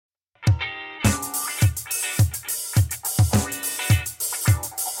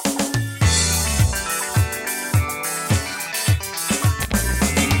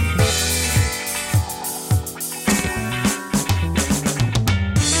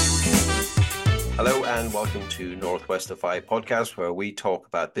and welcome to Northwest of Five podcast, where we talk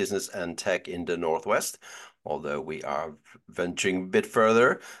about business and tech in the Northwest. Although we are venturing a bit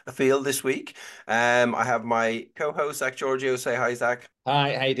further afield this week. I have my co-host, Zach Giorgio. Say hi, Zach.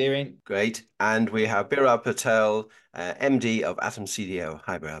 Hi, how you doing? Great. And we have Bhairav Patel, MD of Atom CTO.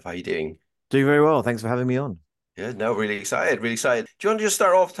 Hi, Bhairav. How are you doing? Doing very well. Thanks for having me on. Yeah, no, really excited, really excited. Do you want to just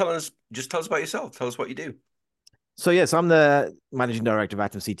start off tell us about yourself? Tell us what you do. So I'm the managing director of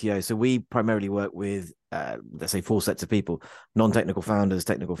Atom CTO. So we primarily work with, let's say, four sets of people: non-technical founders,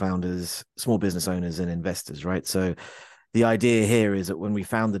 technical founders, small business owners, and investors. Right. So the idea here is that when we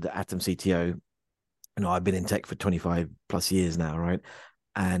founded the Atom CTO, I've been in tech for 25 plus years now, right?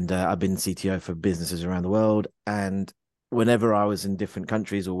 And I've been CTO for businesses around the world. And whenever I was in different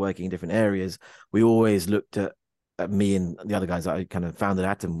countries or working in different areas, we always looked at me and the other guys that I kind of founded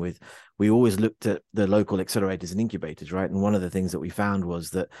Atom with, we always looked at the local accelerators and incubators, right? And one of the things that we found was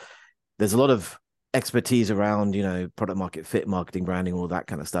that there's a lot of expertise around, product market fit, marketing, branding, all that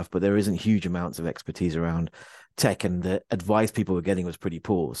kind of stuff, but there isn't huge amounts of expertise around tech, and the advice people were getting was pretty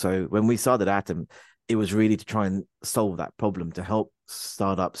poor. So when we started Atom, it was really to try and solve that problem, to help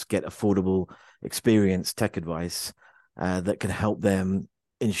startups get affordable, experienced tech advice that can help them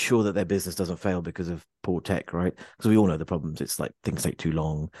ensure that their business doesn't fail because of poor tech, right? Because we all know the problems. It's like things take too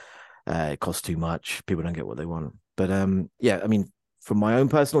long, it costs too much, people don't get what they want. But from my own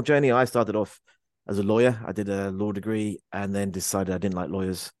personal journey, I started off as a lawyer. I did a law degree and then decided I didn't like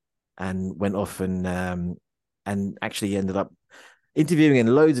lawyers and went off and actually ended up interviewing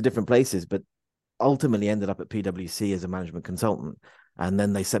in loads of different places, but ultimately ended up at PwC as a management consultant. And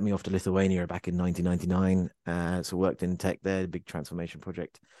then they sent me off to Lithuania back in 1999. So worked in tech there, big transformation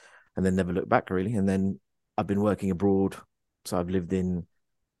project, and then never looked back really. And then I've been working abroad. So I've lived in,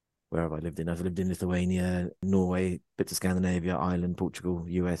 where have I lived in? I've lived in Lithuania, Norway, bits of Scandinavia, Ireland, Portugal,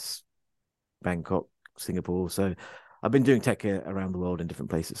 US, Bangkok, Singapore. So I've been doing tech around the world in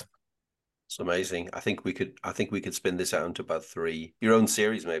different places. It's amazing. I think we could spin this out into about three. Your own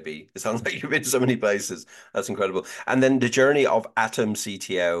series, maybe. It sounds like you've been to so many places. That's incredible. And then the journey of Atom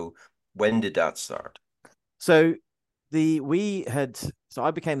CTO, when did that start? So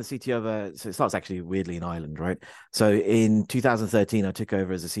I became the CTO so it starts actually weirdly in Ireland, right? So in 2013, I took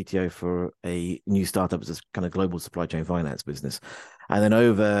over as a CTO for a new startup as a kind of global supply chain finance business. And then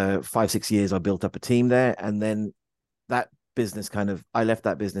over 5-6 years, I built up a team there. And then that business I left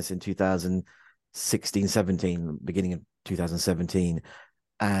that business in 2016, 17, beginning of 2017.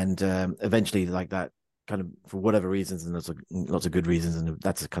 And eventually like that kind of, for whatever reasons, and there's lots of good reasons, and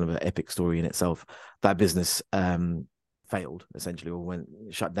that's a kind of an epic story in itself, that business failed essentially, or went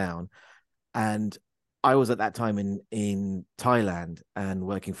shut down. And I was at that time in Thailand and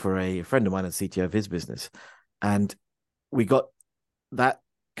working for a friend of mine as CTO of his business. And we got that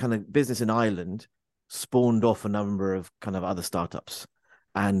kind of business in Ireland spawned off a number of kind of other startups.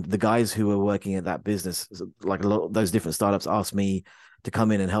 And the guys who were working at that business, like a lot of those different startups, asked me to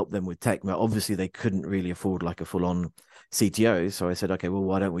come in and help them with tech. But obviously they couldn't really afford like a full-on CTO. So I said, okay, well,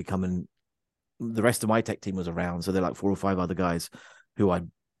 why don't we come and the rest of my tech team was around. So they're like 4 or 5 other guys who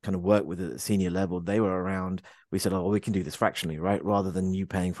I'd kind of worked with at the senior level. They were around. We said, oh, we can do this fractionally, right? Rather than you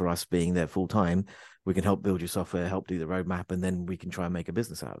paying for us being there full time, we can help build your software, help do the roadmap, and then we can try and make a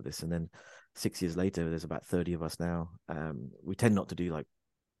business out of this. And then 6 years later, there's about 30 of us now. We tend not to do like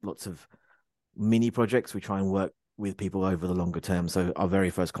lots of mini projects. We try and work with people over the longer term. So our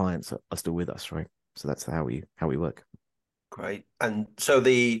very first clients are still with us, right? So that's how we work. Great. And so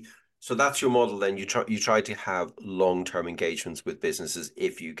that's your model then. You try to have long-term engagements with businesses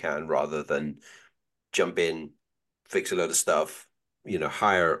if you can, rather than jump in, fix a load of stuff,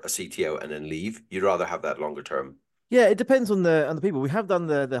 hire a CTO and then leave. You'd rather have that longer term. Yeah, it depends on the people. We have done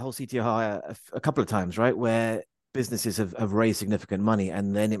the whole CTO hire a couple of times, right? Where businesses have raised significant money,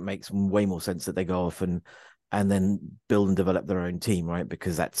 and then it makes way more sense that they go off and then build and develop their own team, right?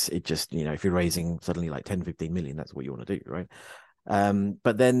 Because that's it. Just if you're raising suddenly like 10-15 million, that's what you want to do, right?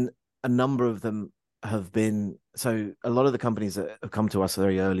 But then a number of them have been, so a lot of the companies that have come to us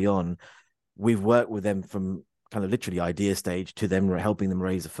very early on, we've worked with them from kind of literally idea stage to them helping them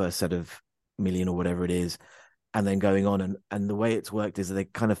raise the first set of million or whatever it is, and then going on. And the way it's worked is that they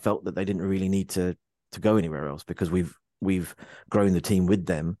kind of felt that they didn't really need to go anywhere else, because we've grown the team with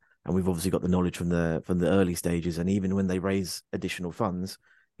them, and we've obviously got the knowledge from the early stages. And even when they raise additional funds,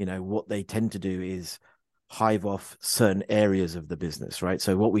 what they tend to do is hive off certain areas of the business, right?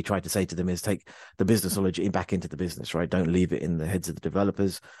 So what we try to say to them is take the business knowledge back into the business, right? Don't leave it in the heads of the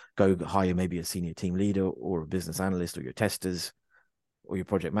developers. Go hire maybe a senior team leader or a business analyst or your testers or your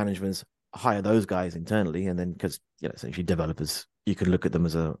project managements. hire those guys internally, and then because essentially developers, you can look at them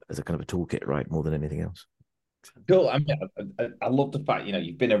as a kind of a toolkit, right, more than anything else. Cool. I mean, I love the fact,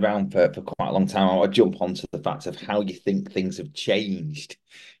 you've been around for quite a long time. I want to jump onto the fact of how you think things have changed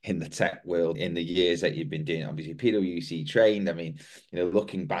in the tech world in the years that you've been doing. Obviously, PwC trained. I mean,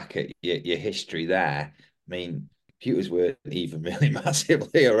 looking back at your history there, I mean, computers weren't even really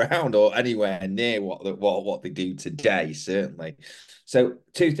massively around or anywhere near what they do today, certainly. So,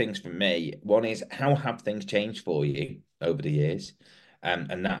 two things from me. One is, how have things changed for you over the years?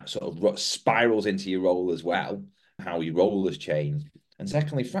 And that sort of spirals into your role as well, how your role has changed. And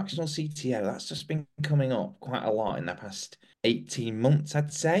secondly, fractional CTO, that's just been coming up quite a lot in the past 18 months,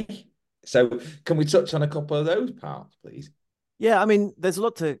 I'd say. So can we touch on a couple of those parts, please? Yeah, I mean, there's a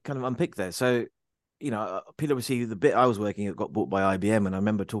lot to kind of unpick there. So, PwC, the bit I was working at got bought by IBM, and I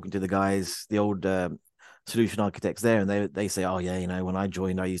remember talking to the guys, the old solution architects there, and they say, oh yeah, when I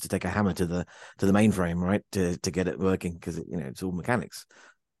joined, I used to take a hammer to the mainframe, right, to get it working because it's all mechanics.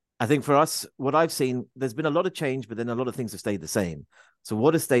 I think for us, what I've seen, there's been a lot of change, but then a lot of things have stayed the same. So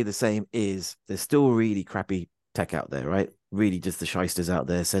what has stayed the same is there's still really crappy tech out there, right? Really just the shysters out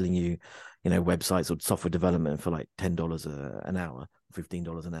there selling you, websites or software development for like $10 an hour,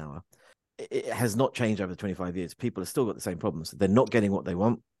 $15 an hour. It has not changed over the 25 years. People have still got the same problems. They're not getting what they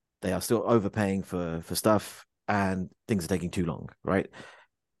want. They are still overpaying for stuff, and things are taking too long, right?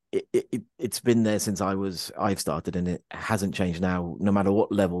 It's been there since I've started, and it hasn't changed now, no matter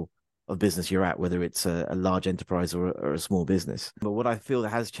what level of business you're at, whether it's a large enterprise or a small business. But what I feel that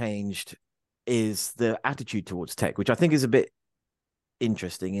has changed is the attitude towards tech, which I think is a bit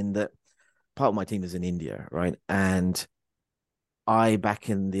interesting in that part of my team is in India, right? And I, back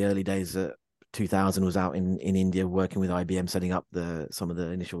in the early days at 2000, was out in India working with IBM, setting up some of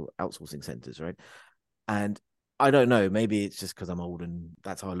the initial outsourcing centers, right? And I don't know, maybe it's just because I'm old and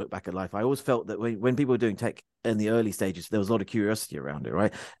that's how I look back at life. I always felt that when people were doing tech in the early stages, there was a lot of curiosity around it,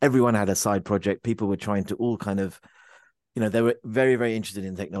 right? Everyone had a side project. People were trying to all kind of, they were very, very interested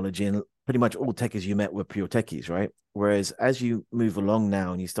in technology, and pretty much all techies you met were pure techies, right? Whereas as you move along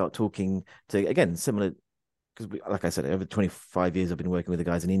now and you start talking to, again, similar, because like I said, over 25 years, I've been working with the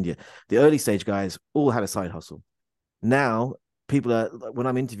guys in India. The early stage guys all had a side hustle. Now, people are, when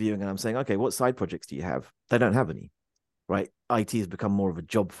I'm interviewing and I'm saying, okay, what side projects do you have? They don't have any, right? IT has become more of a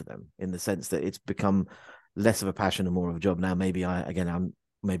job for them in the sense that it's become less of a passion and more of a job. Now, maybe I'm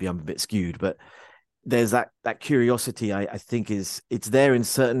a bit skewed, but there's that curiosity, I think it's there in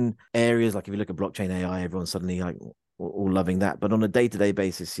certain areas. Like if you look at blockchain AI, everyone's suddenly like all loving that. But on a day-to-day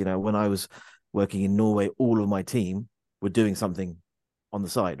basis, when I was working in Norway, all of my team were doing something on the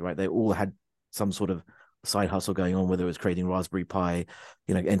side, right? They all had some sort of side hustle going on, whether it was creating Raspberry Pi,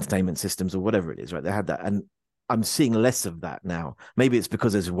 entertainment systems or whatever it is, right? They had that. And I'm seeing less of that now. Maybe it's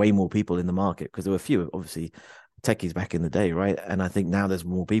because there's way more people in the market, because there were few, obviously, techies back in the day, right? And I think now there's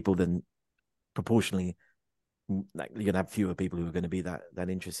more people than proportionally, like, you're going to have fewer people who are going to be that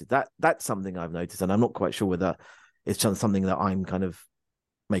interested. That's something I've noticed. And I'm not quite sure whether it's just something that I'm kind of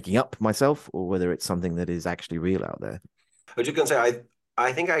making up myself or whether it's something that is actually real out there. I was just gonna say,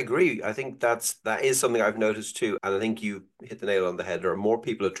 I think I agree. I think that is something I've noticed too, and I think you hit the nail on the head. There are more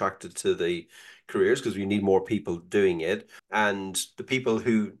people attracted to the careers because we need more people doing it, and the people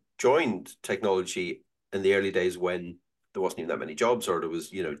who joined technology in the early days when there wasn't even that many jobs, or there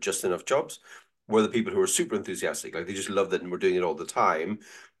was just enough jobs, were the people who were super enthusiastic, like they just loved it and were doing it all the time,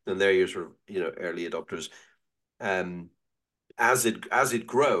 and they're your sort of early adopters. Um, as it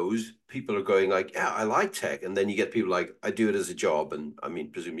grows, people are going like, yeah, I like tech, and then you get people like, I do it as a job, and I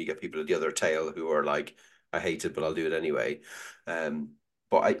mean, presumably you get people at the other tail who are like, I hate it, but I'll do it anyway.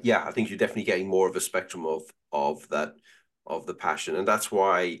 But I think you're definitely getting more of a spectrum of that of the passion, and that's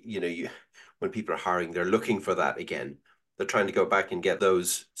why you when people are hiring, they're looking for that again. They're trying to go back and get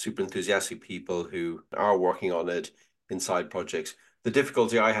those super enthusiastic people who are working on it in side projects. The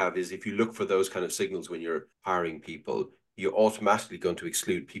difficulty I have is if you look for those kind of signals when you're hiring people, you're automatically going to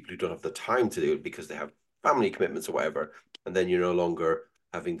exclude people who don't have the time to do it because they have family commitments or whatever. And then you're no longer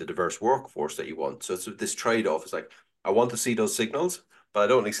having the diverse workforce that you want. So it's this trade-off. It's like, I want to see those signals, but I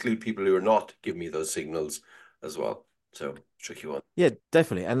don't exclude people who are not giving me those signals as well. So tricky one. Yeah,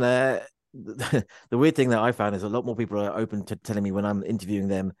 definitely. And the weird thing that I found is a lot more people are open to telling me when I'm interviewing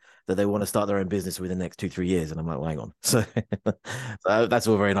them that they want to start their own business within the next 2-3 years, and I'm like, well, hang on. So that's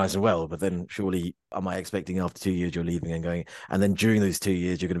all very nice and well, but then surely am I expecting after 2 years you're leaving and going, and then during those 2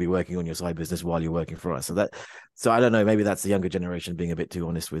 years you're going to be working on your side business while you're working for us? So I don't know, maybe that's the younger generation being a bit too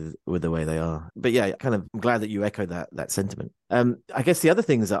honest with the way they are. But yeah, kind of, I'm glad that you echo that sentiment. I guess the other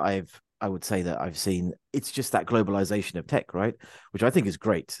things that I would say that I've seen, it's just that globalization of tech, right? Which I think is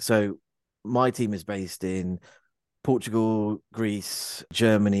great. So my team is based in Portugal, Greece,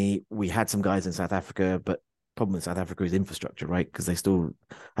 Germany. We had some guys in South Africa, but problem with South Africa is infrastructure, right? Because they still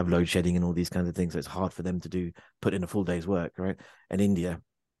have load shedding and all these kinds of things. So it's hard for them to put in a full day's work, right? And India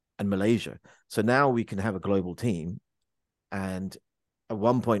and Malaysia. So now we can have a global team. And at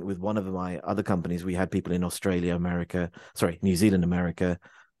one point with one of my other companies, we had people in Australia, New Zealand, America,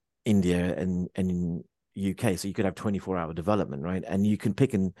 India, and UK. So you could have 24-hour development, right? And you can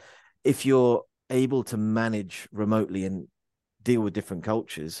pick and if you're able to manage remotely and deal with different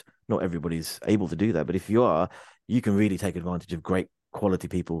cultures, not everybody's able to do that, but if you are, you can really take advantage of great quality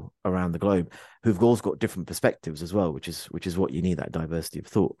people around the globe who've also got different perspectives as well, which is what you need, that diversity of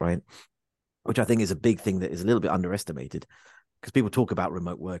thought, right? Which I think is a big thing that is a little bit underestimated, because people talk about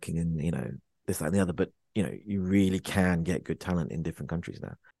remote working and this, that, and the other, but you really can get good talent in different countries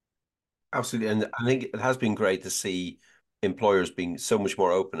now. Absolutely. And I think it has been great to see employers being so much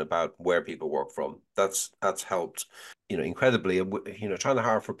more open about where people work from. That's helped, incredibly. Trying to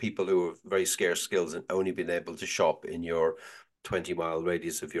hire for people who have very scarce skills and only being able to shop in your 20-mile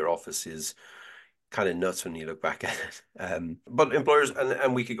radius of your office is kind of nuts when you look back at it. But employers,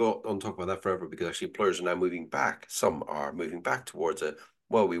 and we could go on and talk about that forever, because actually employers are now moving back. Some are moving back towards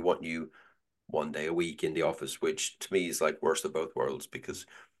we want you 1 day a week in the office, which to me is like worst of both worlds, because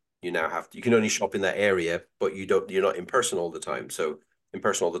you can only shop in that area, but you're not in person all the time. So in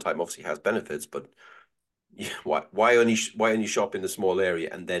person all the time obviously has benefits, but why only shop in the small area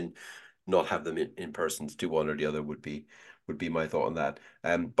and then not have them in person? To do one or the other would be my thought on that.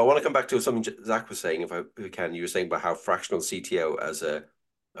 But I want to come back to something Zach was saying, if we can. You were saying about how fractional CTO as a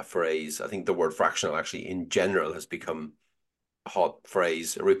phrase. I think the word fractional actually in general has become a hot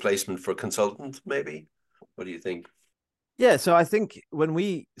phrase, a replacement for consultant, maybe. What do you think? Yeah, so I think when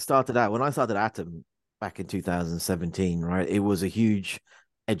I started Atom back in 2017, right, it was a huge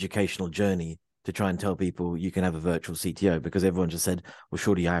educational journey to try and tell people you can have a virtual CTO, because everyone just said, well,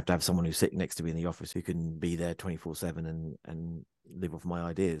 surely I have to have someone who's sitting next to me in the office who can be there 24/7 and live off my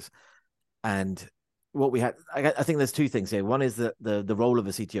ideas. And what we had, I think there's two things here. One is that the role of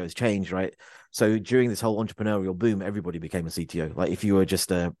a CTO has changed, right? So during this whole entrepreneurial boom, everybody became a CTO. Like if you were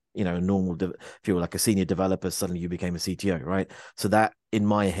just a normal, if you were like a senior developer, suddenly you became a CTO, right? So that in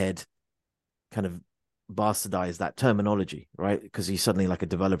my head kind of bastardized that terminology, right? Because you suddenly, like, a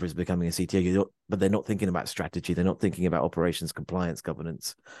developer is becoming a CTO, but they're not thinking about strategy, they're not thinking about operations, compliance,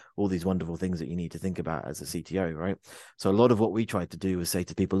 governance, all these wonderful things that you need to think about as a CTO, right? So a lot of what we tried to do was say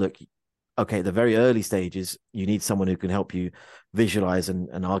to people, look, okay, at the very early stages, you need someone who can help you visualize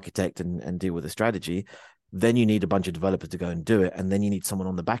and architect and deal with the strategy. Then you need a bunch of developers to go and do it, and then you need someone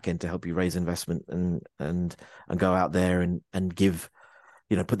on the back end to help you raise investment and go out there and give,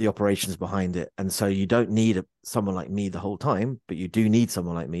 put the operations behind it. And so you don't need someone like me the whole time, but you do need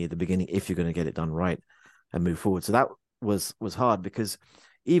someone like me at the beginning if you're going to get it done right and move forward. So that was hard, because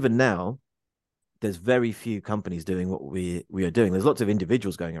even now there's very few companies doing what we are doing. There's lots of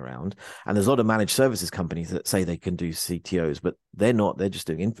individuals going around, and there's a lot of managed services companies that say they can do CTOs, but they're not. They're just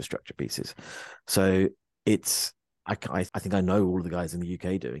doing infrastructure pieces. So it's, I think I know all of the guys in the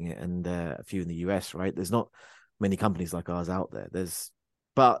UK doing it, and a few in the US, right? There's not many companies like ours out there.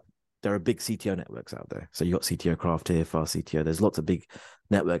 But there are big CTO networks out there. So you got CTO Craft here, Fast CTO. There's lots of big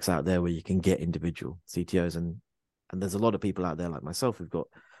networks out there where you can get individual CTOs, and there's a lot of people out there like myself who've got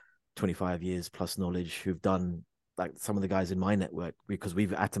 25 years plus knowledge, who've done, like, some of the guys in my network, because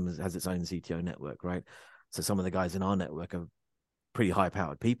Atom has its own CTO network, right? So some of the guys in our network are pretty high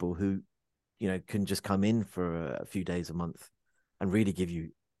powered people who, can just come in for a few days a month and really give you,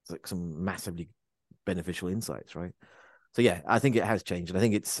 like, some massively beneficial insights, right? So yeah, I think it has changed. And I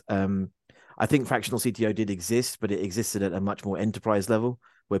think I think fractional CTO did exist, but it existed at a much more enterprise level,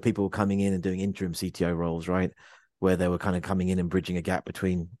 where people were coming in and doing interim CTO roles, right? Where they were kind of coming in and bridging a gap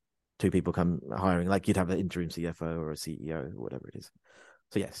between two people hiring, like you'd have an interim CFO or a CEO or whatever it is.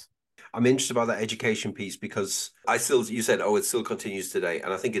 So yes. I'm interested about that education piece, because you said, it still continues today.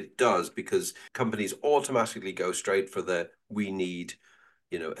 And I think it does, because companies automatically go straight for we need,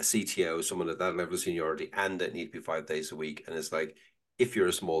 a CTO, someone at that level of seniority, and it needs to be 5 days a week. And it's like, if you're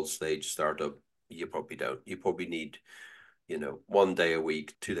a small stage startup, you probably don't. You probably need, 1 day a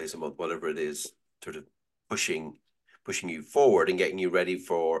week, 2 days a month, whatever it is, sort of pushing you forward and getting you ready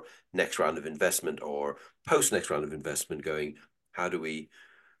for next round of investment or post next round of investment, going, how do we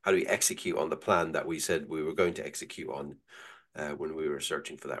execute on the plan that we said we were going to execute on when we were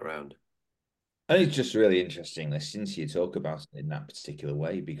searching for that round? And it's just really interesting listening to you talk about it in that particular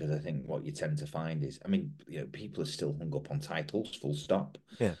way, because I think what you tend to find is, I mean, people are still hung up on titles, full stop.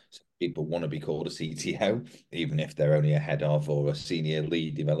 Yeah. So people want to be called a CTO, even if they're only a head of or a senior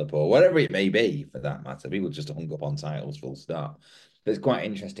lead developer or whatever it may be for that matter. People just hung up on titles, full stop. But it's quite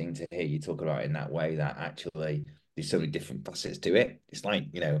interesting to hear you talk about it in that way, that actually there's so many different facets to it. It's like,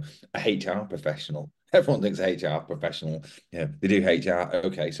 a HR professional. Everyone thinks a HR professional, they do HR.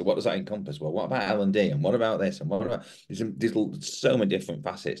 Okay, so what does that encompass? Well, what about L&D, and what about this, and what about there's so many different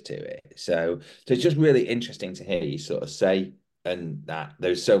facets to it. So it's just really interesting to hear you sort of say, and that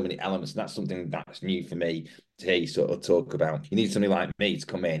there's so many elements, and that's something that's new for me to hear you sort of talk about. You need somebody like me to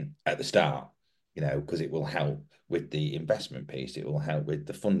come in at the start, because it will help with the investment piece, it will help with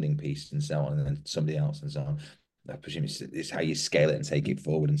the funding piece, and so on, and then somebody else, and so on. I presume it's how you scale it and take it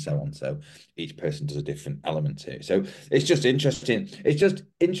forward, and so on. So each person does a different element to it. So it's just interesting. It's just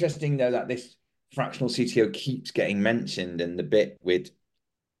interesting, though, that this fractional CTO keeps getting mentioned, and the bit with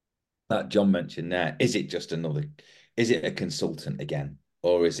that John mentioned there, is it a consultant again?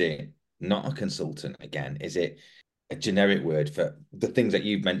 Or is it not a consultant again? Is it a generic word for the things that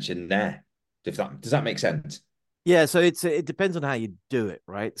you've mentioned there? Does that make sense? Yeah, so it depends on how you do it,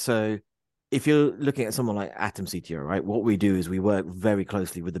 right? So if you're looking at someone like Atom CTO, right, what we do is we work very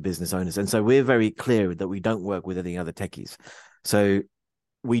closely with the business owners. And so we're very clear that we don't work with any other techies. So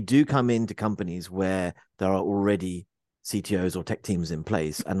we do come into companies where there are already CTOs or tech teams in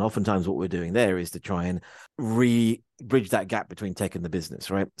place. And oftentimes what we're doing there is to try and bridge that gap between tech and the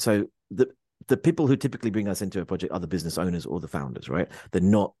business, right? So the people who typically bring us into a project are the business owners or the founders, right? They're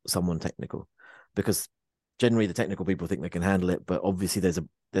not someone technical, because generally the technical people think they can handle it, but obviously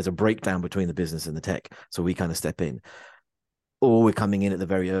there's a breakdown between the business and the tech. So we kind of step in, or we're coming in at the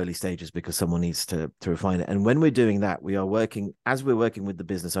very early stages because someone needs to refine it. And when we're doing that, we're working with the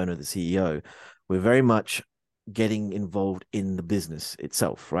business owner, the CEO, we're very much getting involved in the business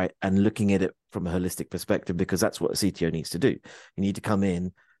itself, right? And looking at it from a holistic perspective, because that's what a CTO needs to do. You need to come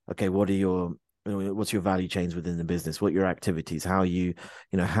in, okay, what's your value chains within the business, what your activities, how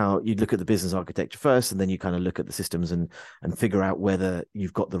how you look at the business architecture first, and then you kind of look at the systems and figure out whether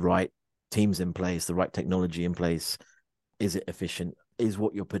you've got the right teams in place, the right technology in place. Is it efficient? Is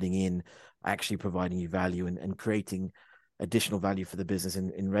what you're putting in actually providing you value and creating additional value for the business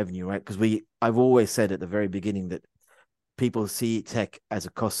in revenue, right? Because I've always said at the very beginning that people see tech as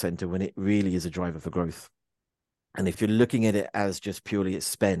a cost center when it really is a driver for growth. And if you're looking at it as just purely as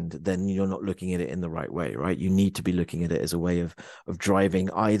spend, then you're not looking at it in the right way, right? You need to be looking at it as a way of driving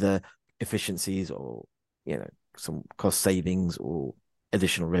either efficiencies or, some cost savings or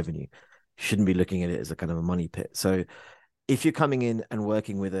additional revenue. You shouldn't be looking at it as a kind of a money pit. So if you're coming in and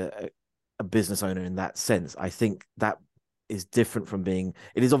working with a business owner in that sense, I think that is different from it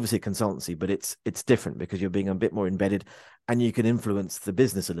is obviously a consultancy, but it's different because you're being a bit more embedded, and you can influence the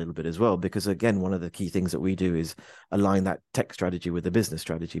business a little bit as well. Because again, one of the key things that we do is align that tech strategy with the business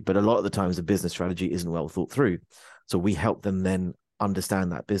strategy. But a lot of the times the business strategy isn't well thought through. So we help them then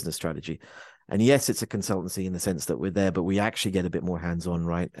understand that business strategy. And yes, it's a consultancy in the sense that we're there, but we actually get a bit more hands-on,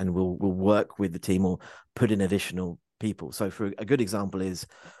 right? And we'll work with the team or put in additional people. So for a good example is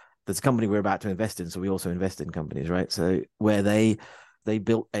there's a company we're about to invest in. So we also invest in companies, right? So where they were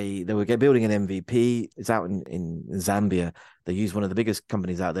building an MVP. It's out in Zambia. They used one of the biggest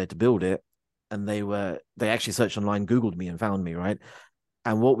companies out there to build it. And they actually searched online, Googled me and found me, right?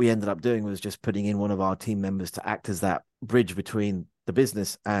 And what we ended up doing was just putting in one of our team members to act as that bridge between the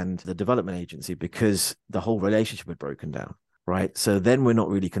business and the development agency, because the whole relationship had broken down. Right. So then we're not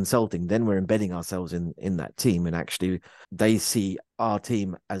really consulting. Then we're embedding ourselves in that team. And actually they see our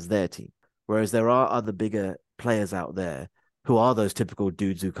team as their team. Whereas there are other bigger players out there who are those typical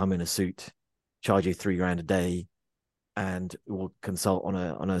dudes who come in a suit, charge you $3,000 a day, and will consult on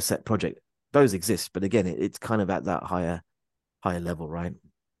a set project. Those exist. But again, it's kind of at that higher level, right?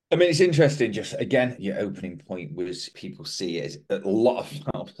 I mean, it's interesting. Just again, your opening point was people see it as a lot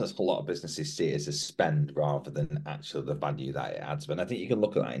of businesses see it as a spend rather than actually the value that it adds. But I think you can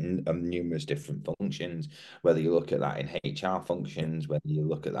look at that in numerous different functions. Whether you look at that in HR functions, whether you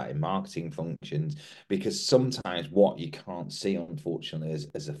look at that in marketing functions, because sometimes what you can't see, unfortunately,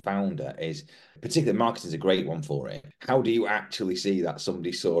 as a founder is, particularly marketing is a great one for it. How do you actually see that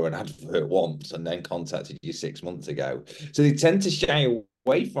somebody saw an advert once and then contacted you 6 months ago? So they tend to shy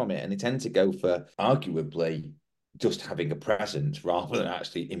away from it, and they tend to go for arguably just having a presence rather than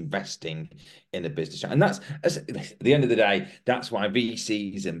actually investing in a business. And that's at the end of the day, that's why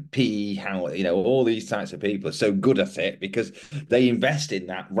VCs and PE, all these types of people are so good at it, because they invest in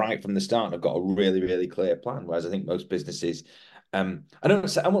that right from the start and have got a really, really clear plan. Whereas I think most businesses I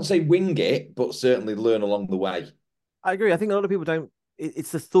won't say wing it, but certainly learn along the way. I agree. I think a lot of people don't.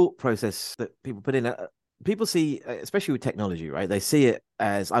 It's the thought process that people put in. People see, especially with technology, right? They see it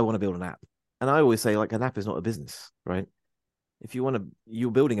as I want to build an app, and I always say like an app is not a business, right? If you want to,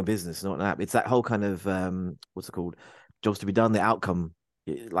 you're building a business, not an app. It's that whole kind of what's it called? Jobs to be done. The outcome,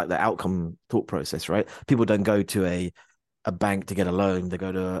 like the outcome thought process, right? People don't go to a bank to get a loan. They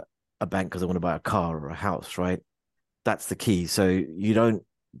go to a bank because they want to buy a car or a house, right? That's the key. So you don't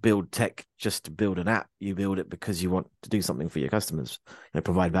build tech just to build an app. You build it because you want to do something for your customers,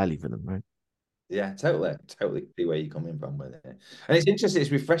 provide value for them, right? Yeah, totally see where you're coming from with it. And it's interesting, it's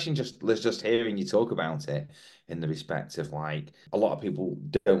refreshing just hearing you talk about it in the respect of like a lot of people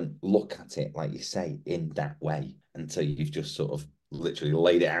don't look at it, like you say, in that way until you've just sort of literally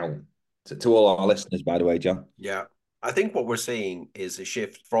laid it out to all our listeners, by the way, John. Yeah. I think what we're seeing is a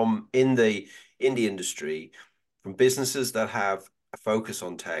shift from in the industry from businesses that have a focus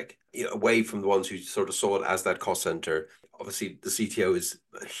on tech, away from the ones who sort of saw it as that cost center. Obviously, the CTO is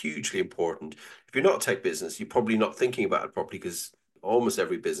hugely important. If you're not a tech business, you're probably not thinking about it properly because almost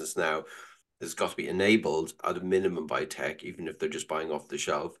every business now has got to be enabled at a minimum by tech, even if they're just buying off the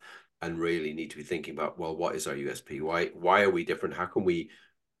shelf, and really need to be thinking about, well, what is our USP? Why are we different? How can we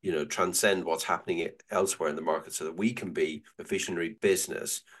transcend what's happening elsewhere in the market so that we can be a visionary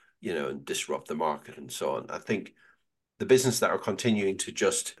business, and disrupt the market and so on. I think the business that are continuing to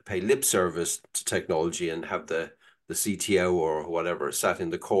just pay lip service to technology and have the CTO or whatever sat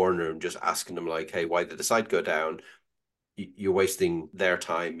in the corner and just asking them like, hey, why did the site go down? You're wasting their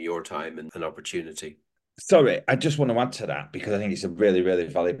time, your time, and an opportunity. Sorry, I just want to add to that because I think it's a really, really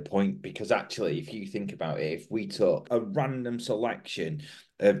valid point. Because actually, if you think about it, if we took a random selection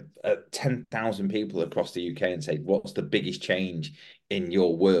of 10,000 people across the UK and say, what's the biggest change in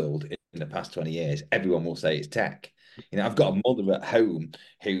your world in the past 20 years? Everyone will say it's tech. I've got a mother at home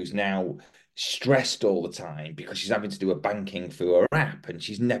who's now stressed all the time because she's having to do a banking through her app and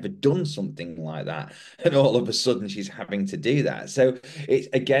she's never done something like that. And all of a sudden she's having to do that. So it's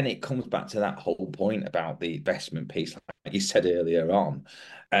again, it comes back to that whole point about the investment piece, like you said earlier on.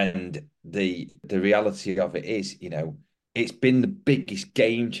 And the reality of it is, it's been the biggest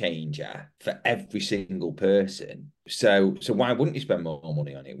game changer for every single person. So why wouldn't you spend more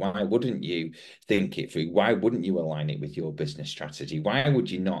money on it? Why wouldn't you think it through? Why wouldn't you align it with your business strategy? Why would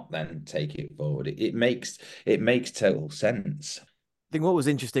you not then take it forward? It makes total sense. I think what was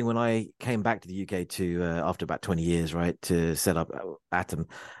interesting when I came back to the UK to after about 20 years, right, to set up Atom,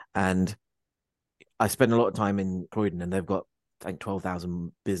 and I spent a lot of time in Croydon, and they've got I think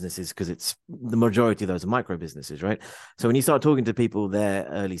 12,000 businesses because it's the majority of those are micro businesses, right? So when you start talking to people there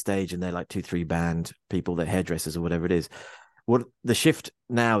early stage and they're like 2, 3 band people, they're hairdressers or whatever it is, what the shift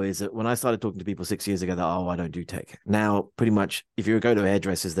now is that when I started talking to people 6 years ago, that I don't do tech. Now, pretty much, if you go to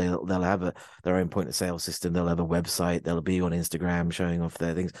hairdressers, they'll have their own point of sale system. They'll have a website. They'll be on Instagram showing off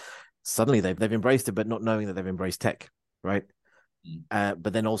their things. Suddenly, they've embraced it, but not knowing that they've embraced tech, right?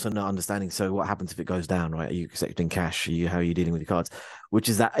 But then also not understanding. So what happens if it goes down, right? Are you accepting cash? How are you dealing with your cards? Which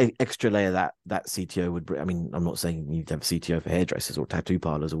is that extra layer that CTO would bring. I mean, I'm not saying you need to have a CTO for hairdressers or tattoo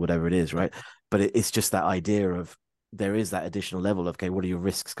parlors or whatever it is, right? But it's just that idea of there is that additional level of, okay, what are your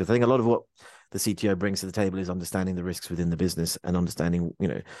risks? Because I think a lot of what the CTO brings to the table is understanding the risks within the business and understanding,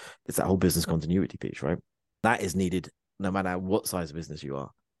 it's that whole business continuity piece, right? That is needed no matter what size of business you are.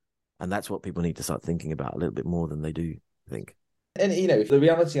 And that's what people need to start thinking about a little bit more than they do think. And if the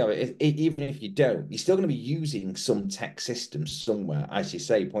reality of it is, even if you don't, you're still going to be using some tech systems somewhere, as you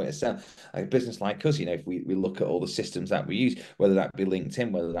say, point of sale. Like a business like us, if we look at all the systems that we use, whether that be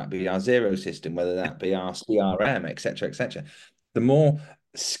LinkedIn, whether that be our Zero system, whether that be our CRM, etc., the more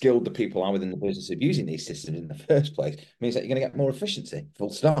skilled the people are within the business of using these systems in the first place means that you're going to get more efficiency. Full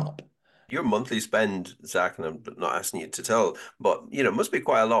stop. Your monthly spend, Zach, and I'm not asking you to tell, but must be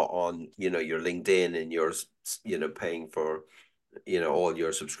quite a lot on your LinkedIn and yours, paying for all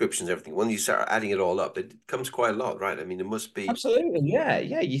your subscriptions, everything. When you start adding it all up, it comes quite a lot, right? I mean, it must be. Absolutely, yeah,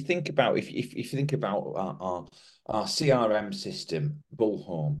 yeah. You think about if you think about our CRM system,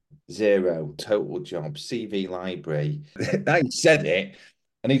 Bullhorn, Zero, Total Jobs, CV Library. Now you said it,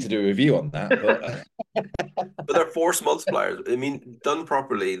 I need to do a review on that, but But they're force multipliers. I mean, done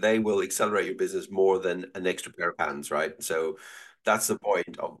properly, they will accelerate your business more than an extra pair of hands, right? So that's the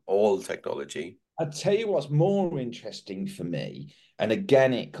point of all technology. I tell you what's more interesting for me, and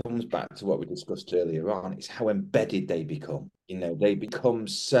again, it comes back to what we discussed earlier on, it's how embedded they become. They become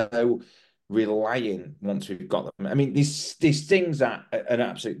so reliant once we've got them. I mean, these things that are an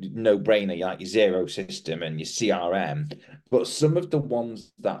absolute no-brainer, like your Zero system and your CRM, but some of the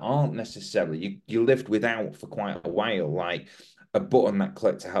ones that aren't necessarily, you lived without for quite a while, like a button that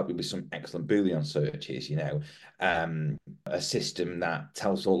click to help you with some excellent Boolean searches, a system that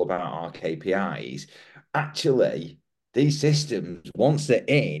tells all about our KPIs. Actually, these systems, once they're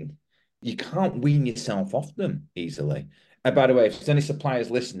in, you can't wean yourself off them easily. And by the way, if there's any suppliers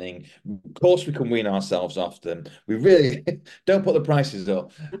listening, of course we can wean ourselves off them. We really don't put the prices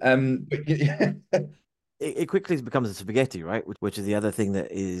up. It quickly becomes a spaghetti, right? Which is the other thing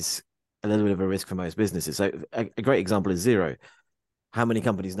that is a little bit of a risk for most businesses. So a great example is Xero. How many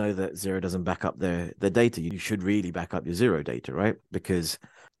companies know that Xero doesn't back up their data? You should really back up your Xero data, right? Because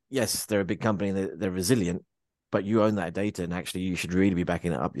yes, they're a big company and they're resilient, but you own that data, and actually you should really be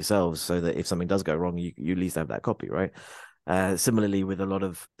backing it up yourselves so that if something does go wrong, you at least have that copy, right? Similarly, with a lot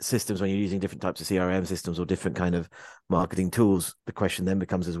of systems, when you're using different types of CRM systems or different kind of marketing tools, the question then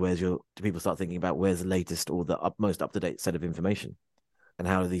becomes is do people start thinking about where's the latest or the most up-to-date set of information? And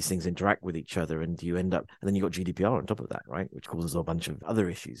how do these things interact with each other? And do you end up, and then you got GDPR on top of that, right? Which causes a bunch of other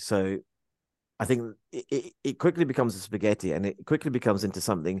issues. So I think it quickly becomes a spaghetti, and it quickly becomes into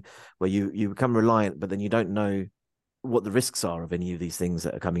something where you become reliant, but then you don't know what the risks are of any of these things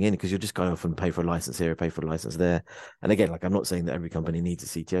that are coming in, because you're just going off and pay for a license here, pay for a license there. And again, like, I'm not saying that every company needs a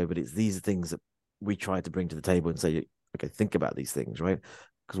CTO, but it's these things that we try to bring to the table and say, okay, think about these things, right?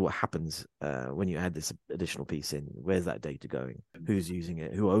 Because what happens when you add this additional piece in? Where's that data going? Who's using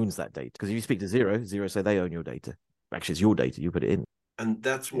it? Who owns that data? Because if you speak to Xero say they own your data. Actually, it's your data. You put it in. And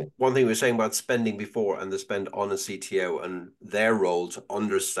that's one thing we were saying about spending before and the spend on a CTO and their role to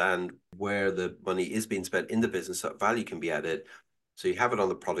understand where the money is being spent in the business, that value can be added. So you have it on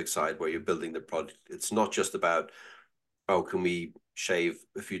the product side where you're building the product. It's not just about, oh, can we shave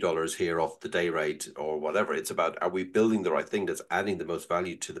a few dollars here off the day rate or whatever. It's about, are we building the right thing that's adding the most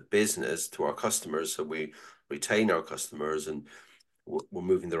value to the business, to our customers, so we retain our customers and we're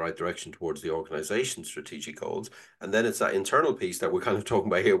moving the right direction towards the organization's strategic goals. And then it's that internal piece that we're kind of talking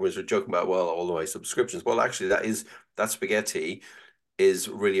about here, where we're joking about, well, all of my subscriptions. Well, actually, that spaghetti is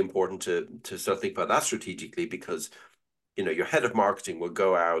really important to start thinking about that strategically, because your head of marketing will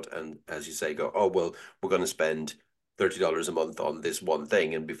go out and, as you say, go, oh, well, we're going to spend $30 a month on this one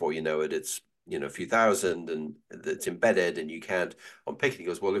thing, and before you know it, it's a few thousand, and it's embedded, and you can't unpick it. He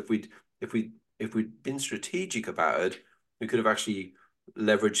goes, well, if we'd been strategic about it, we could have actually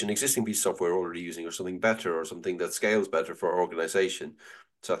leveraged an existing piece of software we're already using, or something better, or something that scales better for our organization.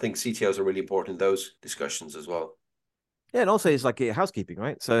 So I think CTOs are really important in those discussions as well. Yeah, and also it's like housekeeping,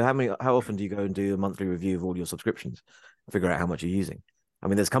 right? So how often do you go and do a monthly review of all your subscriptions, figure out how much you're using? I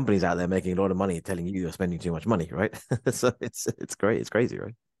mean, there's companies out there making a lot of money telling you you're spending too much money, right? So it's great, it's crazy,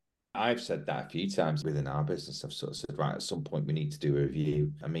 right? I've said that a few times within our business. I've sort of said, right, at some point we need to do a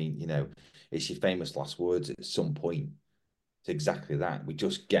review. I mean, it's your famous last words. At some point, it's exactly that. We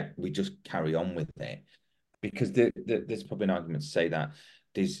just carry on with it, because there's probably an argument to say that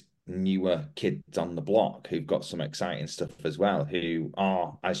there's newer kids on the block who've got some exciting stuff as well, who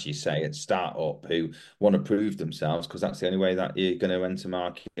are, as you say, at startup, who want to prove themselves, because that's the only way that you're going to enter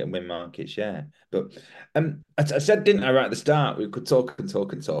market and win market share. But I said, didn't I, right at the start, we could talk and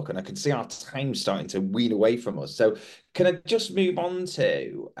talk and talk, and I can see our time starting to wean away from us. So can I just move on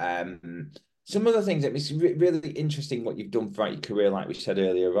to some other things? It's really interesting what you've done throughout your career, like we said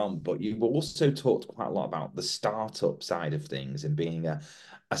earlier on, but you've also talked quite a lot about the startup side of things and being a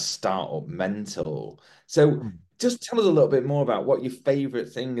startup mentor. So just tell us a little bit more about what your favorite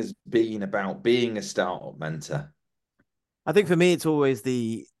thing has been about being a startup mentor. I think for me, it's always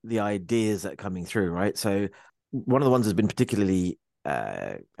the ideas that are coming through, right? So one of the ones that's been particularly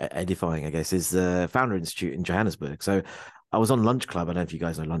edifying, I guess, is the Founder Institute in Johannesburg. So I was on Lunch Club. I don't know if you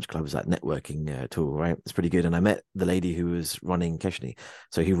guys know Lunch Club is that networking tool, right? It's pretty good. And I met the lady who was running Keshni.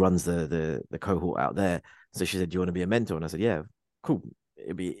 So he runs the cohort out there. So she said, do you want to be a mentor? And I said, yeah, cool.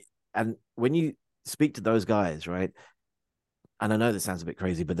 And when you speak to those guys, right? And I know this sounds a bit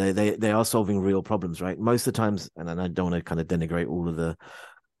crazy, but they are solving real problems, right? Most of the times, and I don't want to kind of denigrate all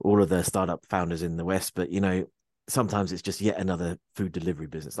of the startup founders in the West, but sometimes it's just yet another food delivery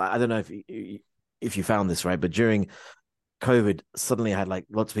business. Like, I don't know if you found this, right? But during COVID, suddenly I had like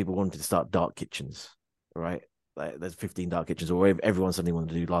lots of people wanted to start dark kitchens, right? Like there's 15 dark kitchens, or everyone suddenly wanted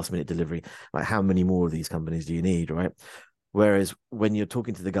to do last minute delivery. Like, how many more of these companies do you need, right? Whereas when you're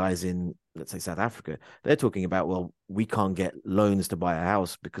talking to the guys in, let's say, South Africa, they're talking about, well, we can't get loans to buy a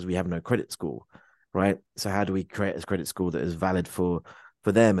house because we have no credit score, right? So how do we create a credit score that is valid for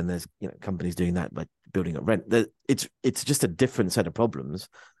them? And there's companies doing that by building up rent. It's just a different set of problems,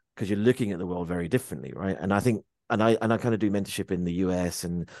 because you're looking at the world very differently, right? And I think, and I kind of do mentorship in the US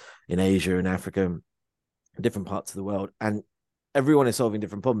and in Asia and Africa, different parts of the world, and everyone is solving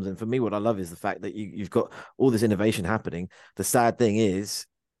different problems. And for me, what I love is the fact that you've got all this innovation happening. The sad thing is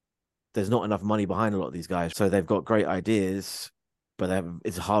there's not enough money behind a lot of these guys. So they've got great ideas, but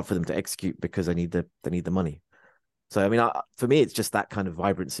it's hard for them to execute because they need the money. So I mean, for me, it's just that kind of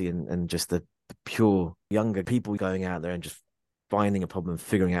vibrancy and just the pure younger people going out there and just finding a problem,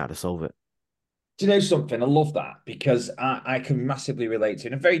 figuring out how to solve it. Do you know something? I love that because I can massively relate to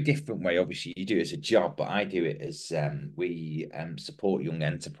it in a very different way. Obviously, you do it as a job, but I do it as we support young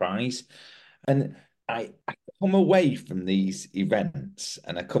enterprise. And I come away from these events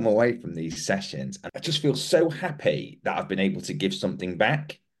and I come away from these sessions and I just feel so happy that I've been able to give something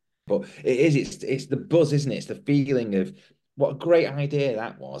back. But it's the buzz, isn't it? It's the feeling of what a great idea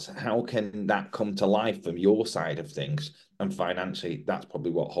that was. How can that come to life from your side of things? And financially, that's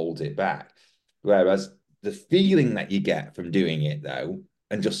probably what holds it back. Whereas the feeling that you get from doing it, though,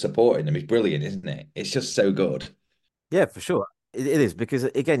 and just supporting them is brilliant, isn't it? It's just so good. Yeah, for sure. It is because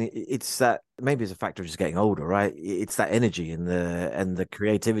again, it's that maybe it's a factor of just getting older, right? It's that energy and the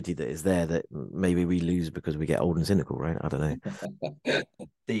creativity that is there that maybe we lose because we get old and cynical, right? I don't know.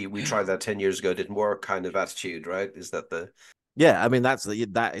 We tried that 10 years ago, didn't work kind of attitude, right? Is that the Yeah, I mean that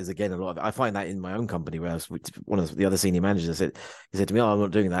is again a lot of I find that in my own company where I was with one of the other senior managers said he said to me, "Oh, I'm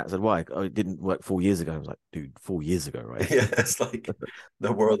not doing that." I said, "Why?" "Oh, it didn't work 4 years ago." I was like, "Dude, 4 years ago, right?" yeah, it's like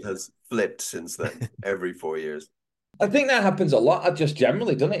the world has flipped since then every 4 years. I think that happens a lot, just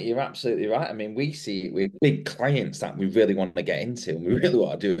generally, doesn't it? You're absolutely right. I mean, we see it with big clients that we really want to get into and we really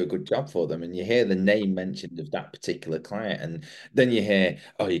want to do a good job for them. And you hear the name mentioned of that particular client, and then you hear,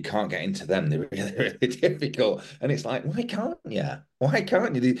 oh, you can't get into them. They're really, really difficult. And it's like, why can't you? Why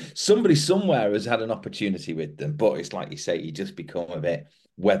can't you? Somebody somewhere has had an opportunity with them, but it's like you say, you just become a bit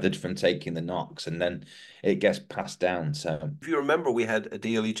weathered from taking the knocks and then it gets passed down. So If you remember, we had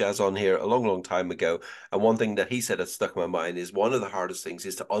Adili Jazz on here a long, long time ago, and one thing that he said that stuck in my mind is one of the hardest things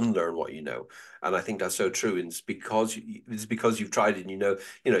is to unlearn what you know, and I think that's so true. And it's because you've tried it, and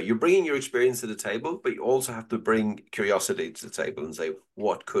you're bringing your experience to the table, but you also have to bring curiosity to the table and say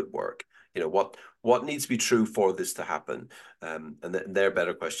what could work. What needs to be true for this to happen, and they're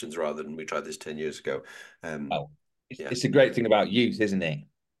better questions rather than we tried this 10 years ago. oh, Yeah, it's a great thing about youth, isn't it?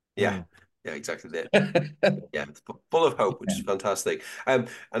 yeah, Mm. yeah, exactly that. Yeah, it's full of hope, which is fantastic. And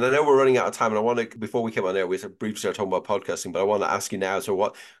I know we're running out of time, and I want to, before we came on air, we briefly started talking about podcasting, but I want to ask you now. So,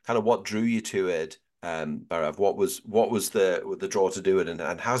 what drew you to it, Bhairav? What was the draw to do it,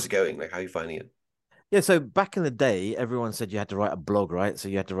 and how's it going? Like, how are you finding it? Yeah, so back in the day, everyone said you had to write a blog, right? So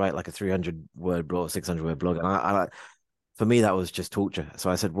you had to write like a 300 word blog, 600 word blog, and for me that was just torture. So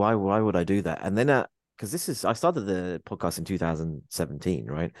I said, why would I do that? And then because I started the podcast in 2017,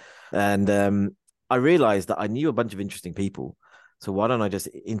 right? And I realized that I knew a bunch of interesting people. So why don't I just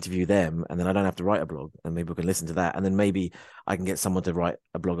interview them and then I don't have to write a blog and maybe we can listen to that and then maybe I can get someone to write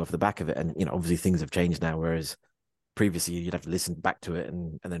a blog off the back of it. And obviously things have changed now, whereas previously you'd have to listen back to it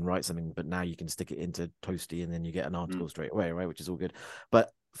and then write something, but now you can stick it into Toasty and then you get an article straight away, right? Which is all good. But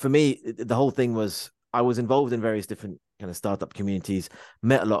for me, the whole thing was I was involved in various different kind of startup communities,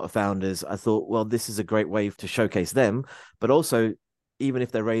 met a lot of founders. I thought, well, this is a great way to showcase them, but also even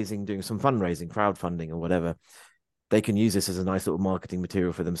if they're doing some fundraising, crowdfunding or whatever, they can use this as a nice little marketing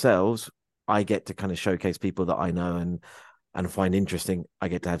material for themselves. I get to kind of showcase people that I know and find interesting. I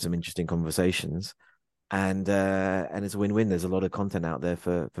get to have some interesting conversations and it's a win-win. There's a lot of content out there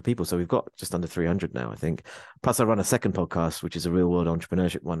for people. So we've got just under 300 now, I think. Plus, I run a second podcast, which is a real-world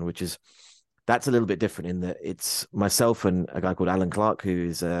entrepreneurship one, that's a little bit different in that it's myself and a guy called Alan Clark,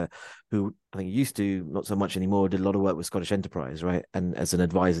 who I think used to, not so much anymore, did a lot of work with Scottish Enterprise, right? And as an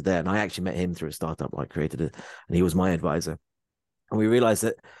advisor there, and I actually met him through a startup I created it, and he was my advisor. And we realized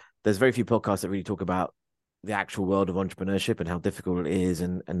that there's very few podcasts that really talk about the actual world of entrepreneurship and how difficult it is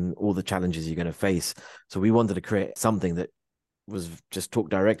and all the challenges you're going to face. So we wanted to create something that was just talk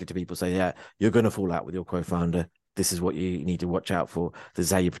directly to people, say, yeah, you're going to fall out with your co-founder. This is what you need to watch out for. This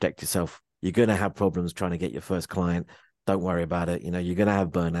is how you protect yourself. You're going to have problems trying to get your first client. Don't worry about it. You're going to have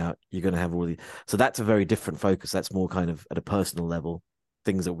burnout. You're going to have all the. So that's a very different focus. That's more kind of at a personal level,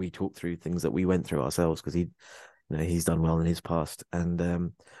 things that we talk through, things that we went through ourselves because he's done well in his past. And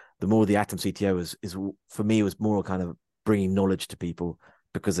the more the Atom CTO is for me was more kind of bringing knowledge to people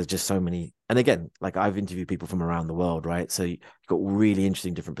because there's just so many. And again, like I've interviewed people from around the world, right? So you've got really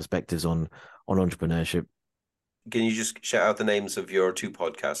interesting different perspectives on entrepreneurship. Can you just shout out the names of your two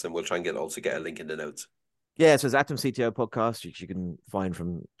podcasts, and we'll try and also get a link in the notes. Yeah, so it's Atom CTO podcast, which you can find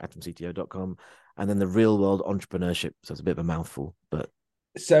from atomcto.com, and then the real world entrepreneurship. So it's a bit of a mouthful, but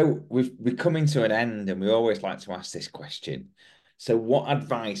So we're coming to an end, and we always like to ask this question. So, what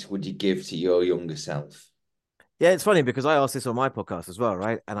advice would you give to your younger self? Yeah, it's funny because I asked this on my podcast as well,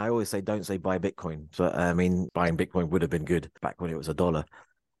 right? And I always say, don't say buy Bitcoin. So, I mean, buying Bitcoin would have been good back when it was $1.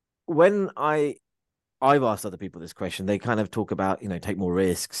 When I've asked other people this question, they kind of talk about, take more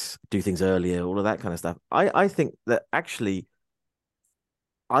risks, do things earlier, all of that kind of stuff. I think that actually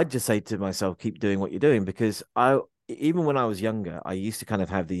I'd just say to myself, keep doing what you're doing, because even when I was younger, I used to kind of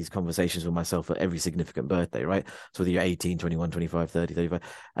have these conversations with myself at every significant birthday, right? So whether you're 18, 21, 25, 30, 35.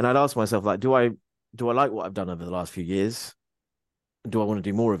 And I'd ask myself, like, do I like what I've done over the last few years? Do I want to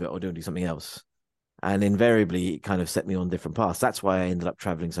do more of it, or do I want to do something else? And invariably, it kind of set me on different paths. That's why I ended up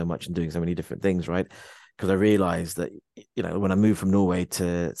traveling so much and doing so many different things, right? Because I realized that, when I moved from Norway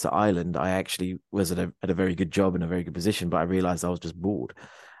to Ireland, I actually was at a very good job in a very good position, but I realized I was just bored.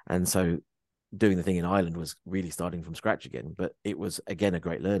 And so doing the thing in Ireland was really starting from scratch again, but it was, again, a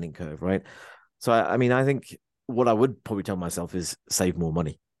great learning curve, right? So, I mean, I think what I would probably tell myself is save more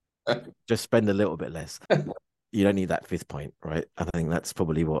money, just spend a little bit less. You don't need that fifth point, right? I think that's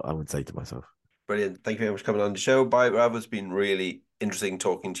probably what I would say to myself. Brilliant. Thank you very much for coming on the show. Bhairav, it's been really interesting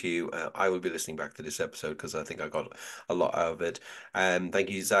talking to you. I will be listening back to this episode because I think I got a lot out of it. Thank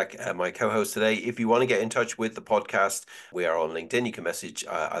you, Zach, my co-host today. If you want to get in touch with the podcast, we are on LinkedIn. You can message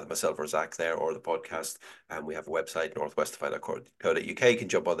either myself or Zach there, or the podcast. And we have a website, northwestify.co.uk. You can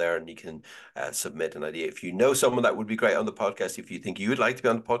jump on there and you can submit an idea. If you know someone that would be great on the podcast, if you think you would like to be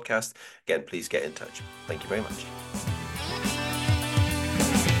on the podcast, again, please get in touch. Thank you very much.